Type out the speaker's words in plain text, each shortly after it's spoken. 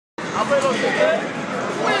I play low tier.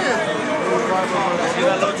 When? He's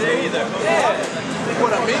not low tier either. Yeah.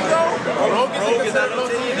 What, Amigo? Rogue is not low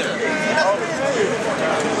tier either.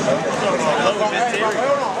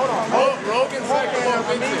 Rogan's second one.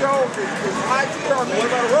 Amigo is high tier. What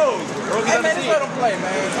about Rogue? Rogue is on the Let's let him play,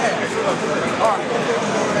 man. Alright.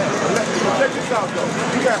 Check this out, though.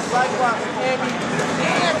 You got Cyclops, Cammy,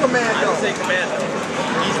 and Commando. I would say Commando.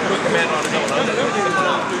 He's put Commando on his own.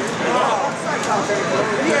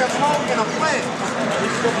 He has Smoke and a plan.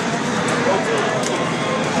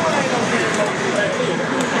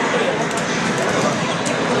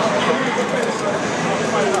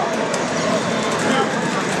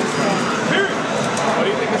 What do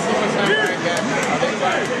you think of Super Samurai game? Are they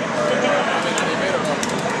fine? I mean, they made it up.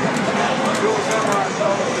 Dual Samurai.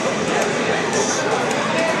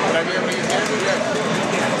 Would I be able to use that? Yes.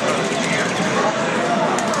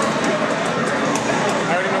 I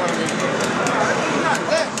already know what I mean. Not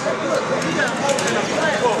that. You got more than a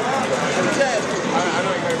plan.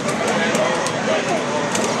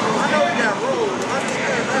 I know you got rules. I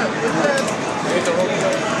understand that. It's a role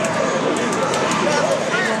play.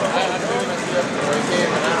 I'm doing this stuff right here,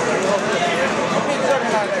 but I don't know. I'll be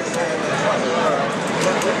talking about next time.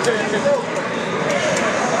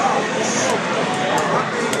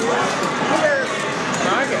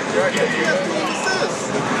 I get you. You have 2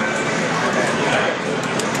 assists.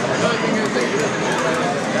 Another thing is that you have to do that.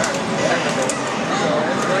 So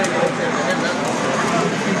it's very good to him.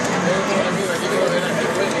 That's what I mean. Like, you know, they're not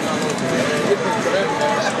just winning on those. It's just for them.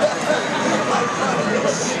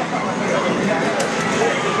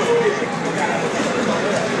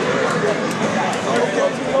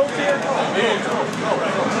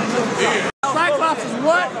 Cyclops is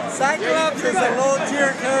what? Cyclops is a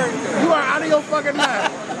low-tier character. You are out of your fucking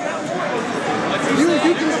mind. You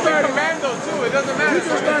just started Commando too. It doesn't matter. You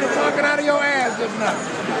just started talking out of your ass just now.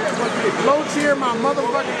 Low tier my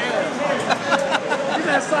motherfucking ass. You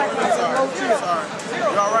said Cyclops is low tier. Sorry. You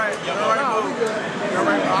alright? You alright? No, we good. You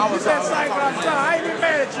alright? You said Cyclops. No, I ain't even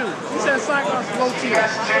mad at you. You said Cyclops is low tier.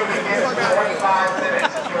 Yes, to begin 25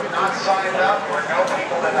 minutes. If you have not signed up, or know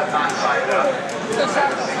people that have not signed up, I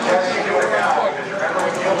suggest you do it now, because remember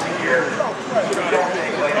with guilty here, you don't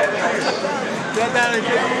take late entries. Get that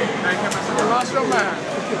again. You lost your mind.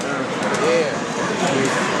 Yeah.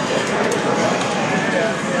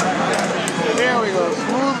 Here we go.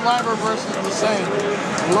 SmoothViper versus TheSaint.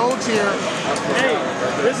 Low tier. Hey,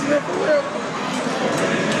 this is it for real.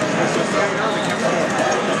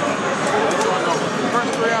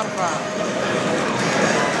 First 3 out of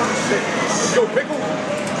 5. Go, pickle.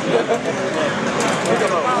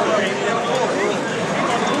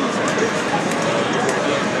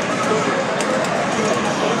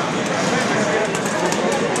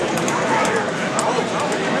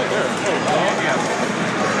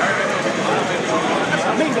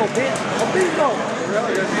 Bingo, bitch. A bingo.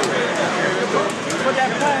 Put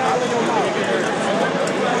that flag all in your mouth.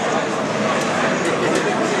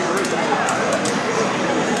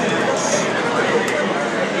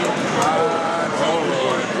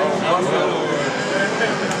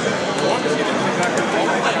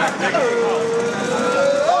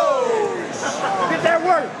 Get that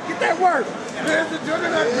work. Get that work. There's the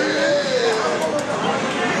juggernaut.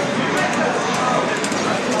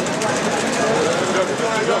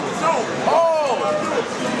 Oh!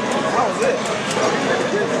 That was it.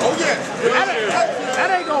 Oh, yeah. That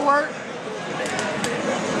ain't gonna work.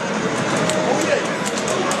 Oh, yeah.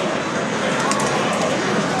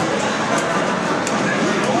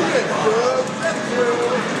 Oh, yeah. Good. That's good.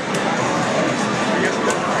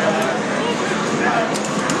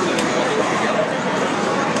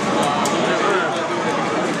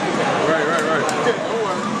 Right. Don't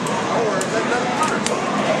worry. Let them learn.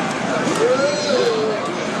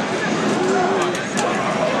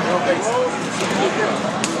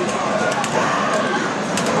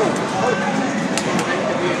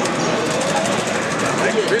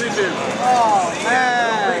 Finish him. Oh,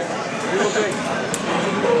 man.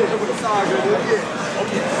 It's all good.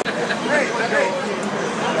 Hey.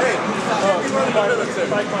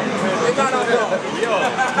 They got on there. Yo,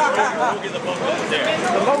 Logan's above that there. He's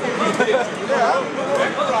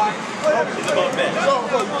above that.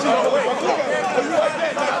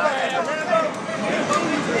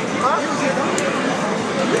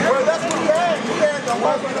 Well, that's what he had. He had the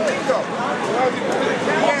Hulk Flamingo.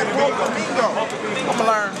 He had Hulk Flamingo. I'm gonna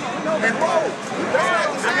learn. And Rogue. I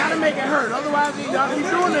gotta make it hurt. Otherwise, y'all keep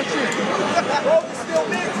doing that shit. Rogue is still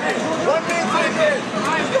mid-10. 1 mid-10.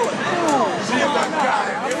 Let's do it. See if I got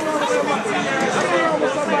it. I'm along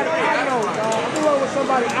with somebody I know, dog. I'm along with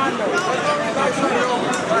somebody I know.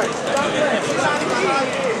 Stop playing. Stop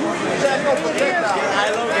playing.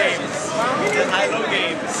 high-low games. High-low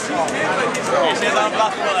games. You said I'm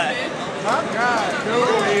about to do that. Huh? God,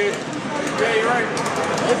 dude. Yeah, you're right.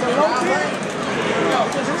 It's a low tier?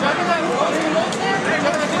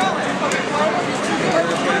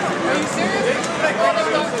 Are you serious?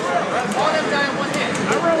 All them die in one hit.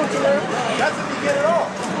 I run with you there. That's if you get it all.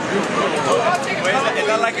 Wait, is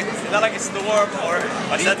that like a storm or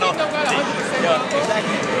a sentinel? Yo,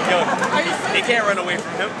 exactly. Yo, they can't run away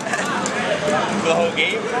from him for the whole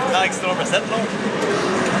game. Not like storm or sentinel.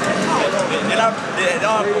 They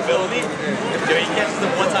don't have mobility. Yo, he catches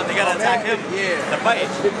them one time, they gotta attack him to fight.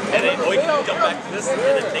 And then he can jump back to this, and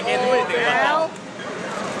then they can't do anything about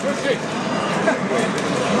that.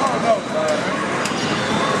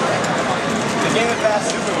 The game is fast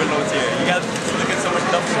super with low tier. You gotta look at so much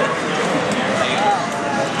dumb shit.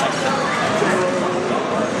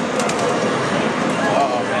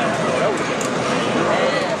 Oh man.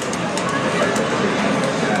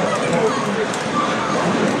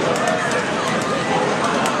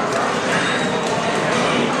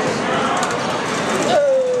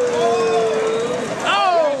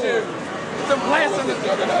 Some plants on this.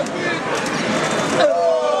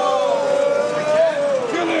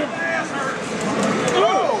 Kill him!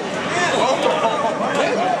 Oh,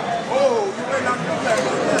 you may not do that.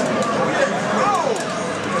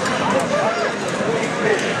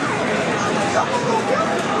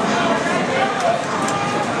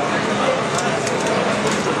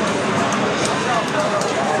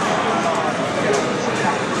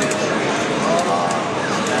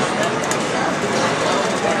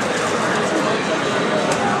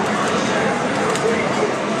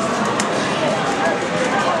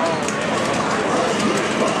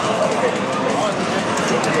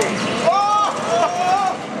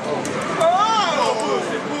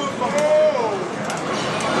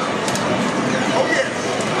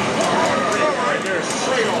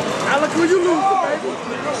 Look who you lose to, baby.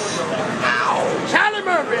 Ow! Charlie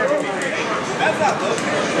Murphy, everybody. That's not good.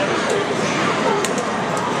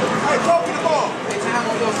 Hey, throw me the ball. Hey, time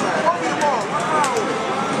on your side. Throw me the ball. What's wrong with it?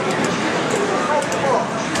 Throw me the ball.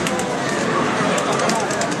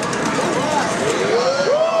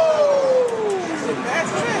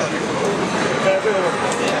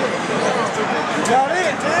 You got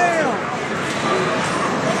it? Damn.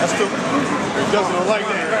 That's stupid. Justin don't like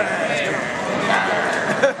that.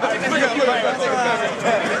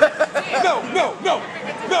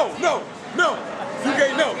 No.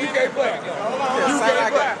 You can't play. You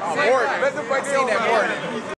can't play. Let them play.